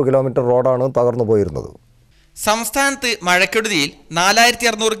 4600 കിലോമീറ്റർ റോഡാണ് തകർന്നു പോയിരുന്നത്. സംസ്ഥാനത്ത് മഴക്കെടുതിയിൽ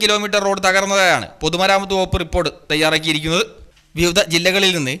 4600 കിലോമീറ്റർ റോഡ് തകർന്നതായാണ് പൊതുമരാമത്ത് വകുപ്പ് റിപ്പോർട്ട് തയ്യാറാക്കിയിരിക്കുന്നത്. വിവിധ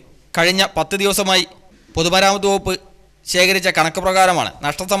ജില്ലകളിൽ നിന്ന് കഴിഞ്ഞ 10 ദിവസമായി പൊതുമരാമത്ത് വകുപ്പ് ശേഖരിച്ച കണക്ക് പ്രകാരമാണ്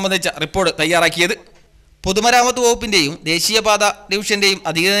നഷ്ടം സംബന്ധിച്ച റിപ്പോർട്ട് തയ്യാറാക്കിയത്. പൊതുമരാമത്ത് വകുപ്പിൻ്റെയും ദേശീയപാത ഡിവിഷൻ്റെയും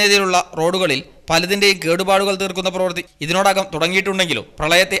അധീനതയിലുള്ള റോഡുകളിൽ പലതിൻ്റെയും കേടുപാടുകൾ തീർക്കുന്ന പ്രവൃത്തി ഇതിനോടകം തുടങ്ങിയിട്ടുണ്ടെങ്കിലും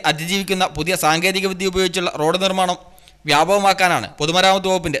പ്രളയത്തെ അതിജീവിക്കുന്ന പുതിയ സാങ്കേതിക വിദ്യ ഉപയോഗിച്ചുള്ള റോഡ് നിർമ്മാണം വ്യാപകമാക്കാനാണ് പൊതുമരാമത്ത്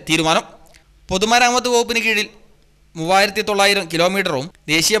വകുപ്പിൻ്റെ തീരുമാനം. പൊതുമരാമത്ത് വകുപ്പിന് കീഴിൽ 3900 കിലോമീറ്ററും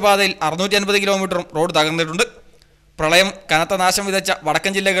ദേശീയപാതയിൽ 650 കിലോമീറ്ററും റോഡ് തകർന്നിട്ടുണ്ട്. പ്രളയം കനത്ത നാശം വിതച്ച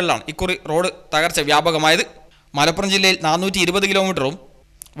വടക്കൻ ജില്ലകളിലാണ് ഇക്കുറി റോഡ് തകർച്ച വ്യാപകമായത്. മലപ്പുറം ജില്ലയിൽ 420 കിലോമീറ്ററും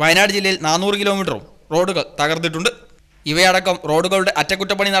വയനാട് ജില്ലയിൽ 400 കിലോമീറ്ററും റോഡുകൾ തകർന്നിട്ടുണ്ട്. ഇവയടക്കം റോഡുകളുടെ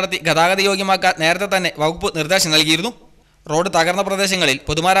അറ്റകുറ്റപ്പണി നടത്തി ഗതാഗത യോഗ്യമാക്കാൻ നേരത്തെ തന്നെ വകുപ്പ് നിർദ്ദേശം നൽകിയിരുന്നു. റോഡ് തകർന്ന പ്രദേശങ്ങളിൽ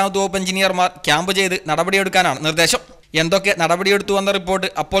പൊതുമരാമത്ത് വകുപ്പ് എഞ്ചിനീയർമാർ ക്യാമ്പ് ചെയ്ത് നടപടിയെടുക്കാനാണ് നിർദ്ദേശം. എന്തൊക്കെ നടപടിയെടുത്തുവെന്ന റിപ്പോർട്ട്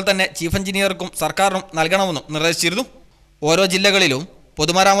അപ്പോൾ തന്നെ ചീഫ് എഞ്ചിനീയർക്കും സർക്കാരിനും നൽകണമെന്നും നിർദ്ദേശിച്ചിരുന്നു. ഓരോ ജില്ലകളിലും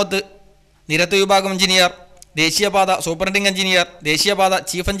പൊതുമരാമത്ത് നിരത്ത് വിഭാഗം എഞ്ചിനീയർ, ദേശീയപാത സൂപ്രണ്ടിംഗ് എഞ്ചിനീയർ, ദേശീയപാത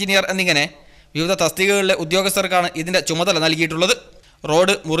ചീഫ് എഞ്ചിനീയർ എന്നിങ്ങനെ വിവിധ തസ്തികകളിലെ ഉദ്യോഗസ്ഥർക്കാണ് ഇതിൻ്റെ ചുമതല നൽകിയിട്ടുള്ളത്.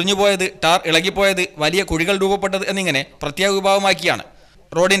 റോഡ് മുറിഞ്ഞുപോയത്, ടാർ ഇളകിപ്പോയത്, വലിയ കുഴികൾ രൂപപ്പെട്ടത് എന്നിങ്ങനെ പ്രത്യേക വിഭാഗമാക്കിയാണ്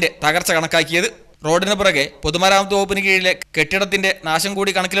റോഡിൻ്റെ തകർച്ച കണക്കാക്കിയത്. റോഡിന് പിറകെ പൊതുമരാമത്ത് വകുപ്പിന് കീഴിലെ കെട്ടിടത്തിൻ്റെ നാശം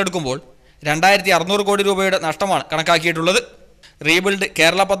കൂടി കണക്കിലെടുക്കുമ്പോൾ 2600 കോടി രൂപയുടെ നഷ്ടമാണ് കണക്കാക്കിയിട്ടുള്ളത്. റീബിൽഡ്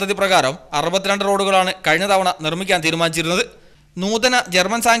കേരള പദ്ധതി പ്രകാരം 62 റോഡുകളാണ് കഴിഞ്ഞ തവണ നിർമ്മിക്കാൻ തീരുമാനിച്ചിരുന്നത്. നൂതന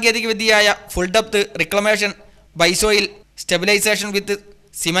ജർമ്മൻ സാങ്കേതിക വിദ്യയായ ഫുൾ ഡെപ്ത് റിക്ലമേഷൻ ബൈസോയിൽ സ്റ്റെബിലൈസേഷൻ വിത്ത്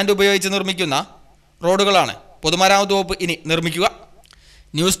സിമൻറ്റ് ഉപയോഗിച്ച് നിർമ്മിക്കുന്ന റോഡുകളാണ് പൊതുമരാമത്ത് വകുപ്പ് ഇനി നിർമ്മിക്കുക.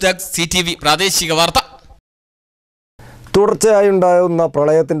 ന്യൂസ് ഡെസ്ക് CTV പ്രാദേശിക വാർത്ത. തുടർച്ചയായുണ്ടാകുന്ന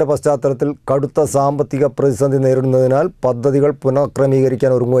പ്രളയത്തിന്റെ പശ്ചാത്തലത്തിൽ കടുത്ത സാമ്പത്തിക പ്രതിസന്ധി നേരിടുന്നതിനാൽ പദ്ധതികൾ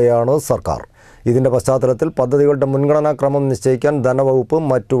പുനഃക്രമീകരിക്കാൻ ഒരുങ്ങുകയാണ് സർക്കാർ. ഇതിന്റെ പശ്ചാത്തലത്തിൽ പദ്ധതികളുടെ മുൻഗണനാക്രമം നിശ്ചയിക്കാൻ ധനവകുപ്പ്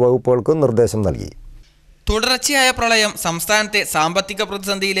മറ്റു വകുപ്പുകൾക്ക് നിർദ്ദേശം നൽകി. തുടർച്ചയായ പ്രളയം സംസ്ഥാനത്തെ സാമ്പത്തിക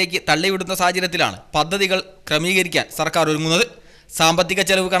പ്രതിസന്ധിയിലേക്ക് തള്ളിവിടുന്ന സാഹചര്യത്തിലാണ് പദ്ധതികൾ ക്രമീകരിക്കാൻ സർക്കാർ ഒരുങ്ങുന്നത്. സാമ്പത്തിക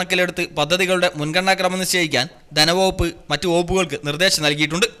ചെലവ് കണക്കിലെടുത്ത് പദ്ധതികളുടെ മുൻഗണനാക്രമം നിശ്ചയിക്കാൻ ധനവകുപ്പ് മറ്റു വകുപ്പുകൾക്ക് നിർദ്ദേശം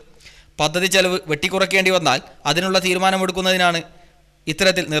നൽകിയിട്ടുണ്ട്. പദ്ധതി ചെലവ് വെട്ടിക്കുറയ്ക്കേണ്ടി വന്നാൽ അതിനുള്ള തീരുമാനമെടുക്കുന്നതിനാണ്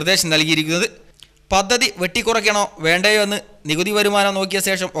ഇത്തരത്തിൽ നിർദ്ദേശം നൽകിയിരിക്കുന്നത്. പദ്ധതി വെട്ടിക്കുറയ്ക്കണോ വേണ്ടയോ എന്ന് നികുതി വരുമാനം നോക്കിയ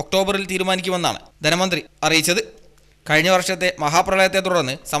ശേഷം ഒക്ടോബറിൽ തീരുമാനിക്കുമെന്നാണ് ധനമന്ത്രി അറിയിച്ചത്. കഴിഞ്ഞ വർഷത്തെ മഹാപ്രളയത്തെ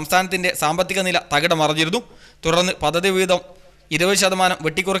തുടർന്ന് സംസ്ഥാനത്തിൻ്റെ സാമ്പത്തിക നില തകിടം മറിഞ്ഞിരുന്നു. തുടർന്ന് പദ്ധതി വിഹിതം 20%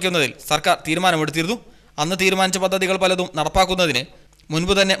 വെട്ടിക്കുറയ്ക്കുന്നതിൽ സർക്കാർ തീരുമാനമെടുത്തിരുന്നു. അന്ന് തീരുമാനിച്ച പദ്ധതികൾ പലതും നടപ്പാക്കുന്നതിന്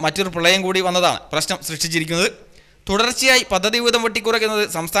മുൻപ് തന്നെ മറ്റൊരു പ്രളയം കൂടി വന്നതാണ് പ്രശ്നം സൃഷ്ടിച്ചിരിക്കുന്നത്. തുടർച്ചയായി പദ്ധതി വിഹിതം വെട്ടിക്കുറയ്ക്കുന്നത്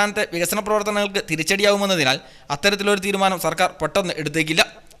സംസ്ഥാനത്തെ വികസന പ്രവർത്തനങ്ങൾക്ക് തിരിച്ചടിയാവുമെന്നതിനാൽ അത്തരത്തിലൊരു തീരുമാനം സർക്കാർ പെട്ടെന്ന് എടുത്തേക്കില്ല.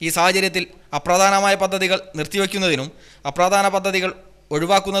 ഈ സാഹചര്യത്തിൽ അപ്രധാനമായ പദ്ധതികൾ നിർത്തിവെക്കുന്നതിനും അപ്രധാന പദ്ധതികൾ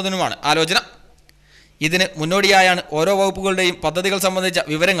ഒഴിവാക്കുന്നതിനുമാണ് ആലോചന. ഇതിന് മുന്നോടിയായാണ് ഓരോ വകുപ്പുകളുടെയും പദ്ധതികൾ സംബന്ധിച്ച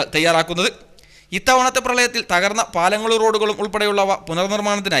വിവരങ്ങൾ തയ്യാറാക്കുന്നത്. ഇത്തവണത്തെ പ്രളയത്തിൽ തകർന്ന പാലങ്ങളും റോഡുകളും ഉൾപ്പെടെയുള്ളവ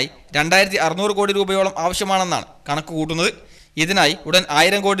പുനർനിർമ്മാണത്തിനായി 2600 കോടി രൂപയോളം ആവശ്യമാണെന്നാണ് കണക്ക് കൂട്ടുന്നത്. ഇതിനായി ഉടൻ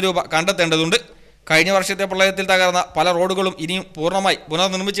 1000 കോടി രൂപ കണ്ടെത്തേണ്ടതുണ്ട്. കഴിഞ്ഞ വർഷത്തെ പ്രളയത്തിൽ തകർന്ന പല റോഡുകളും ഇനിയും പൂർണ്ണമായി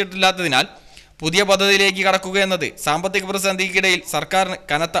പുനർനിർമ്മിച്ചിട്ടില്ലാത്തതിനാൽ പുതിയ പദ്ധതിയിലേക്ക് കടക്കുകയെന്നത് സാമ്പത്തിക പ്രതിസന്ധിക്കിടയിൽ സർക്കാരിന്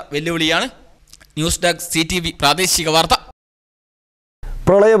കനത്ത വെല്ലുവിളിയാണ്. ന്യൂസ് ഡെസ്ക് CTV പ്രാദേശിക വാർത്ത.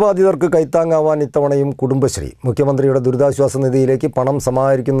 പ്രളയബാധിതർക്ക് കൈത്താങ്ങാവാൻ ഇത്തവണയും കുടുംബശ്രീ മുഖ്യമന്ത്രിയുടെ ദുരിതാശ്വാസ നിധിയിലേക്ക് പണം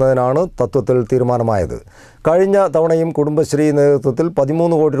സമാഹരിക്കുന്നതിനാണ് തത്വത്തിൽ തീരുമാനമായത്. കഴിഞ്ഞ തവണയും കുടുംബശ്രീ നേതൃത്വത്തിൽ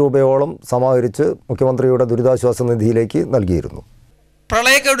 13 കോടി രൂപയോളം സമാഹരിച്ച് മുഖ്യമന്ത്രിയുടെ ദുരിതാശ്വാസ നിധിയിലേക്ക് നൽകിയിരുന്നു.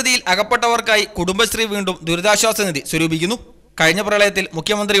 പ്രളയക്കെടുതിയിൽ അകപ്പെട്ടവർക്കായി കുടുംബശ്രീ വീണ്ടും ദുരിതാശ്വാസ നിധി സ്വരൂപിക്കുന്നു. കഴിഞ്ഞ പ്രളയത്തിൽ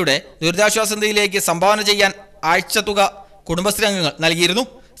മുഖ്യമന്ത്രിയുടെ ദുരിതാശ്വാസ നിധിയിലേക്ക് സംഭാവന ചെയ്യാൻ ആഴ്ചത്തുക കുടുംബശ്രീ അംഗങ്ങൾ നൽകിയിരുന്നു.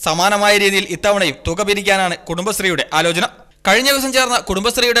 സമാനമായ രീതിയിൽ ഇത്തവണയും തുക പിരിക്കാനാണ് കുടുംബശ്രീയുടെ ആലോചന. കഴിഞ്ഞ ദിവസം ചേർന്ന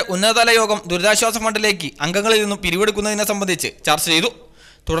കുടുംബശ്രീയുടെ ഉന്നതതല യോഗം ദുരിതാശ്വാസ ഫണ്ടിലേക്ക് അംഗങ്ങളിൽ നിന്നും പിരിവെടുക്കുന്നതിനെ സംബന്ധിച്ച് ചർച്ച ചെയ്തു.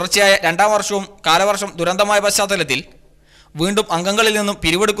 തുടർച്ചയായ 2ാം വർഷവും കാലവർഷം ദുരന്തമായ പശ്ചാത്തലത്തിൽ വീണ്ടും അംഗങ്ങളിൽ നിന്നും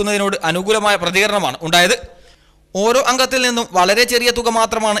പിരിവെടുക്കുന്നതിനോട് അനുകൂലമായ പ്രതികരണമാണ് ഉണ്ടായത്. ഓരോ അംഗത്തിൽ നിന്നും വളരെ ചെറിയ തുക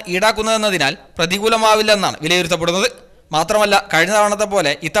മാത്രമാണ് ഈടാക്കുന്നതെന്നതിനാൽ പ്രതികൂലമാവില്ലെന്നാണ് വിലയിരുത്തപ്പെടുന്നത്. മാത്രമല്ല കഴിഞ്ഞ തവണത്തെ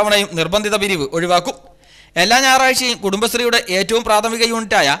പോലെ ഇത്തവണയും നിർബന്ധിത പിരിവ് ഒഴിവാക്കും. എല്ലാ ഞായറാഴ്ചയും കുടുംബശ്രീയുടെ ഏറ്റവും പ്രാഥമിക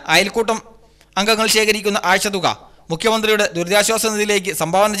യൂണിറ്റായ അയൽക്കൂട്ടം അംഗങ്ങൾ ശേഖരിക്കുന്ന ആഴ്ചത്തുക മുഖ്യമന്ത്രിയുടെ ദുരിതാശ്വാസ നിധിയിലേക്ക്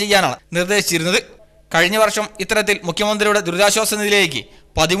സംഭാവന ചെയ്യാനാണ് നിർദ്ദേശിച്ചിരുന്നത്. കഴിഞ്ഞ വർഷം ഇത്തരത്തിൽ മുഖ്യമന്ത്രിയുടെ ദുരിതാശ്വാസ നിധിയിലേക്ക്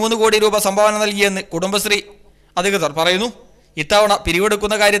 13 കോടി രൂപ സംഭാവന നൽകിയെന്ന് കുടുംബശ്രീ അധികൃതർ പറയുന്നു. ഇത്തവണ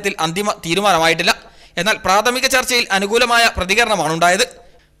പിരിവെടുക്കുന്ന കാര്യത്തിൽ അന്തിമ തീരുമാനമായിട്ടില്ല. എന്നാൽ പ്രാഥമിക ചർച്ചയിൽ അനുകൂലമായ പ്രതികരണമാണ് ഉണ്ടായത്.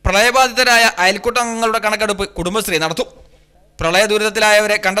 പ്രളയബാധിതരായ അയൽക്കൂട്ടംഗങ്ങളുടെ കണക്കെടുപ്പ് കുടുംബശ്രീ നടത്തും. പ്രളയ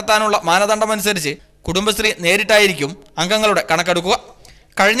ദുരിതത്തിലായവരെ കണ്ടെത്താനുള്ള മാനദണ്ഡമനുസരിച്ച് കുടുംബശ്രീ നേരിട്ടായിരിക്കും അംഗങ്ങളുടെ കണക്കെടുക്കുക.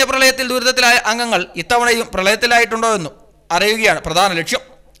 കഴിഞ്ഞ പ്രളയത്തിൽ ദുരിതത്തിലായ അംഗങ്ങൾ ഇത്തവണയും പ്രളയത്തിലായിട്ടുണ്ടോ എന്നും അറിയുകയാണ് പ്രധാന ലക്ഷ്യം.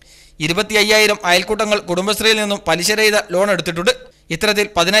 25,000 അയൽക്കൂട്ടങ്ങൾ കുടുംബശ്രീയിൽ നിന്നും പലിശരഹിത ലോൺ എടുത്തിട്ടുണ്ട്. ഇത്തരത്തിൽ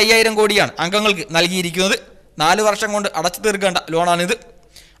 15,000 കോടിയാണ് അംഗങ്ങൾക്ക് നൽകിയിരിക്കുന്നത്. 4 വർഷം കൊണ്ട് അടച്ചു തീർക്കേണ്ട ലോണാണിത്.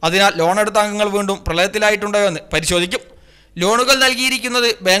 അതിനാൽ ലോൺ എടുത്ത അംഗങ്ങൾ വീണ്ടും പ്രളയത്തിലായിട്ടുണ്ടോ എന്ന് പരിശോധിക്കും. ലോണുകൾ നൽകിയിരിക്കുന്നത്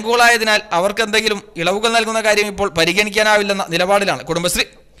ബാങ്കുകളായതിനാൽ അവർക്ക് എന്തെങ്കിലും ഇളവുകൾ നൽകുന്ന കാര്യം ഇപ്പോൾ പരിഗണിക്കാനാവില്ലെന്ന നിലപാടിലാണ് കുടുംബശ്രീ.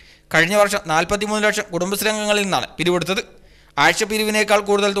 കഴിഞ്ഞ വർഷം 43 ലക്ഷം കുടുംബശ്രീ അംഗങ്ങളിൽ നിന്നാണ് പിരിവെടുത്തത്. ആഴ്ച പിരിവിനേക്കാൾ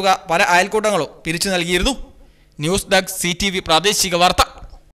കൂടുതൽ തുക പല അയൽക്കൂട്ടങ്ങളും പിരിച്ചു നൽകിയിരുന്നു. ന്യൂസ് ഡെസ്ക് CTV പ്രാദേശിക വാർത്ത.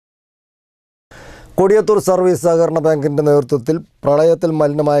 കൊടിയത്തൂർ സർവീസ് സഹകരണ ബാങ്കിൻ്റെ നേതൃത്വത്തിൽ പ്രളയത്തിൽ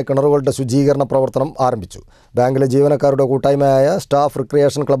മലിനമായ കിണറുകളുടെ ശുചീകരണ പ്രവർത്തനം ആരംഭിച്ചു. ബാങ്കിലെ ജീവനക്കാരുടെ കൂട്ടായ്മയായ സ്റ്റാഫ്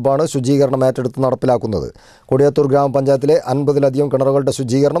റിക്രിയേഷൻ ക്ലബ്ബാണ് ശുചീകരണം ഏറ്റെടുത്ത് നടപ്പിലാക്കുന്നത്. കൊടിയത്തൂർ ഗ്രാമപഞ്ചായത്തിലെ 50-ലധികം കിണറുകളുടെ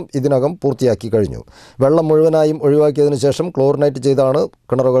ശുചീകരണം ഇതിനകം പൂർത്തിയാക്കി കഴിഞ്ഞു. വെള്ളം മുഴുവനായും ഒഴിവാക്കിയതിനു ശേഷം ക്ലോറിനേറ്റ് ചെയ്താണ്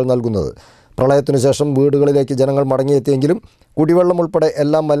കിണറുകൾ നൽകുന്നത്. പ്രളയത്തിനു ശേഷം വീടുകളിലേക്ക് ജനങ്ങൾ മടങ്ങിയെത്തിയെങ്കിലും കുടിവെള്ളം ഉൾപ്പെടെ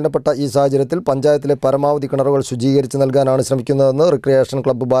എല്ലാം മലിനപ്പെട്ട ഈ സാഹചര്യത്തിൽ പഞ്ചായത്തിലെ പരമാവധി കിണറുകൾ ശുചീകരിച്ച് നൽകാനാണ് ശ്രമിക്കുന്നതെന്ന് റിക്രിയേഷൻ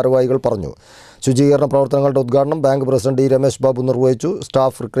ക്ലബ്ബ് ഭാരവാഹികൾ പറഞ്ഞു. ശുചീകരണ പ്രവർത്തനങ്ങളുടെ ഉദ്ഘാടനം ബാങ്ക് പ്രസിഡന്റ് രമേശ് ബാബു നിർവഹിച്ചു.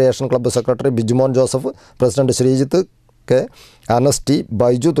 Staff recreation club secretary Bijumon Joseph, president Sreejith K, അനസ്റ്റി,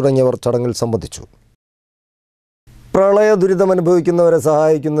 Baiju തുടങ്ങിയവർ ചടങ്ങിൽ സംബന്ധിച്ചു. പ്രളയ ദുരിതമനുഭവിക്കുന്നവരെ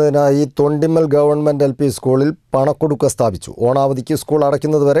സഹായിക്കുന്നതിനായി തൊണ്ടിമ്മൽ ഗവൺമെൻറ് LP സ്കൂളിൽ പണക്കുടുക്ക സ്ഥാപിച്ചു. ഓണാവധിക്ക് സ്കൂൾ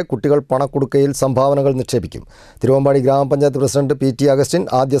അടയ്ക്കുന്നതുവരെ കുട്ടികൾ പണക്കുടുക്കയിൽ സംഭാവനകൾ നിക്ഷേപിക്കും. തിരുവമ്പാടി ഗ്രാമപഞ്ചായത്ത് പ്രസിഡന്റ് PT അഗസ്റ്റിൻ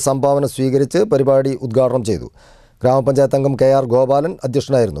ആദ്യ സംഭാവന സ്വീകരിച്ച് പരിപാടി ഉദ്ഘാടനം ചെയ്തു. ഗ്രാമപഞ്ചായത്ത് അംഗം KR ഗോപാലൻ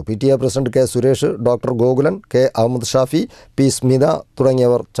അധ്യക്ഷനായിരുന്നു. PTA president K Suresh, doctor Gokulan, K Ahmed Shafi, P Smitha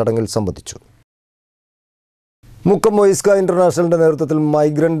തുടങ്ങിയവർ ചടങ്ങിൽ സംബന്ധിച്ചു. മുക്കം ഒയിസ്ക ഇൻ്റർനാഷണലിൻ്റെ നേതൃത്വത്തിൽ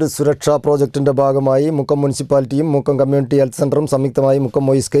മൈഗ്രൻ്റ് സുരക്ഷാ പ്രോജക്റ്റിൻ്റെ ഭാഗമായി മുക്കം മുനിസിപ്പാലിറ്റിയും മുക്കം കമ്മ്യൂണിറ്റി ഹെൽത്ത് സെൻ്ററും സംയുക്തമായി മുക്കം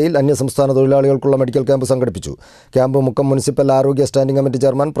ഒയിസ്കയിൽ അന്യസംസ്ഥാന തൊഴിലാളികൾക്കുള്ള മെഡിക്കൽ ക്യാമ്പ് സംഘടിപ്പിച്ചു. ക്യാമ്പ് മുക്കം മുനിസിപ്പൽ ആരോഗ്യ standing committee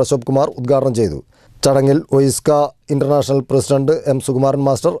chairman Prashobh Kumar ഉദ്ഘാടനം ചെയ്തു. ചടങ്ങിൽ OISCA international president M Sukumaran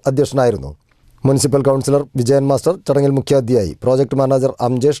master അധ്യക്ഷനായിരുന്നു. മുനിസിപ്പൽ കൗൺസിലർ വിജയൻ മാസ്റ്റർ ചടങ്ങിൽ മുഖ്യാതിഥിയായി. Project manager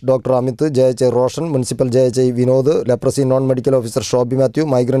അംജേഷ്, doctor Amit, JHI Roshan, municipal JHI Vinod, leprosy non medical officer Shobi Mathew,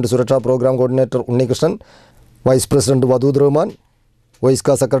 migrant സുരക്ഷാ programme coordinator Unnikrishnan, vice president Wadood Rahman,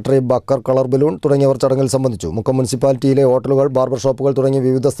 OISCA secretary Backer colour balloon തുടങ്ങിയവർ ചടങ്ങിൽ സംബന്ധിച്ചു. മുക്കം മുനിസിപ്പാലിറ്റിയിലെ ഹോട്ടലുകൾ, ബാർബർ ഷോപ്പുകൾ തുടങ്ങിയ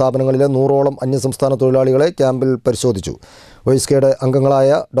വിവിധ സ്ഥാപനങ്ങളിലെ 100ഓളം അന്യസംസ്ഥാന തൊഴിലാളികളെ ക്യാമ്പിൽ പരിശോധിച്ചു. ഒയിസ്കയുടെ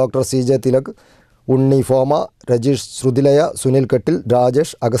അംഗങ്ങളായ ഡോക്ടർ CJ തിലക്, ഉണ്ണി ഫോമ, രജീഷ് ശ്രുതിലയ, സുനിൽ കെട്ടിൽ,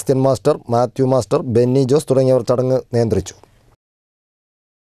 രാജേഷ്, അഗസ്ത്യൻ മാസ്റ്റർ, മാത്യു മാസ്റ്റർ, ബെന്നി ജോസ് തുടങ്ങിയവർ ചടങ്ങ് നിയന്ത്രിച്ചു.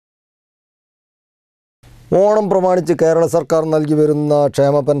 ഓണം പ്രമാണിച്ച് കേരള സർക്കാർ നൽകി വരുന്ന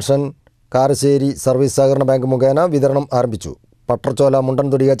ക്ഷേമ പെൻഷൻ കാരശ്ശേരി സർവീസ് സഹകരണ ബാങ്ക് മുഖേന വിതരണം ആരംഭിച്ചു. പട്ടർച്ചോല,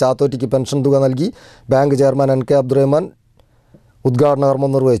 മുണ്ടൻതൊടിക, ചാത്തോറ്റിക്ക് പെൻഷൻ തുക നൽകി ബാങ്ക് ചെയർമാൻ NK അബ്ദുറഹ്മാൻ ഉദ്ഘാടന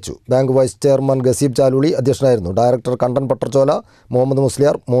കർമ്മം നിർവഹിച്ചു. Bank vice chairman Gazeeb Chaluli അധ്യക്ഷനായിരുന്നു. ഡയറക്ടർ കണ്ടൻ Pattarchola, Muhammad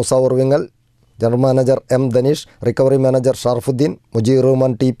Musliyar, Musa ഉർവിങ്ങൽ, general manager M Dhaneesh, recovery manager Sharafuddin, Mujeer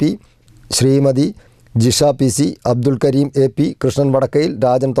Rahman TP, Shrimati, Jisha PC, Abdul Kareem AP, Krishnan Vadakkayil,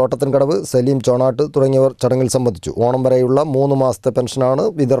 Rajan Thottathinkadavu, Saleem ചോണാട്ട് തുടങ്ങിയവർ ചടങ്ങിൽ സംബന്ധിച്ചു. ഓണം വരെയുള്ള 3 മാസത്തെ പെൻഷനാണ്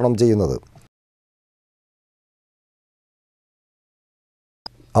വിതരണം ചെയ്യുന്നത്.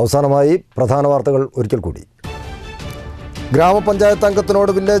 അവസാനമായി പ്രധാന വാർത്തകൾ ഒരിക്കൽ കൂടി. ഗ്രാമപഞ്ചായത്ത്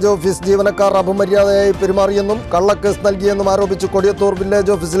അംഗത്തിനോട് വില്ലേജ് ഓഫീസ് ജീവനക്കാർ അപമര്യാദയായി പെരുമാറിയെന്നും കള്ളക്കേസ് നൽകിയെന്നും ആരോപിച്ച് കൊടിയത്തൂർ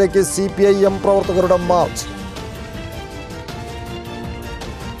വില്ലേജ് ഓഫീസിലേക്ക് CPIM പ്രവർത്തകരുടെ മാർച്ച്.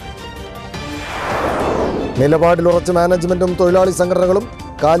 നിലപാടിലുറച്ച മാനേജ്മെന്റും തൊഴിലാളി സംഘടനകളും.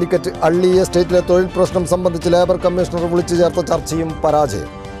 കാലിക്കറ്റ് അള്ളി എസ്റ്റേറ്റിലെ തൊഴിൽ പ്രശ്നം സംബന്ധിച്ച് ലേബർ കമ്മീഷണർ വിളിച്ചു ചേർത്ത ചർച്ചയും പരാജയം.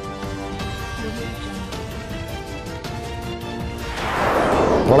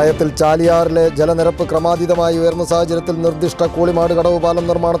 പ്രളയത്തിൽ ചാലിയാറിലെ ജലനിരപ്പ് ക്രമാതീതമായി ഉയർന്ന സാഹചര്യത്തിൽ നിർദ്ദിഷ്ട കൂളിമാട് കടവ് പാലം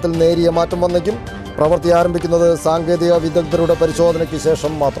നിർമ്മാണത്തിൽ നേരിയ മാറ്റം വന്നേക്കും. പ്രവൃത്തി ആരംഭിക്കുന്നത് സാങ്കേതിക വിദഗ്ധരുടെ പരിശോധനയ്ക്ക്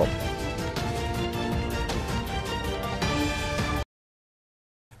ശേഷം മാത്രം.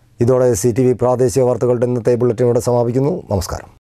 ഇതോടെ CTV പ്രാദേശിക വാർത്തകളുടെ ഇന്നത്തെ ബുള്ളറ്റിൻ ഇവിടെ സമാപിക്കുന്നു. നമസ്കാരം.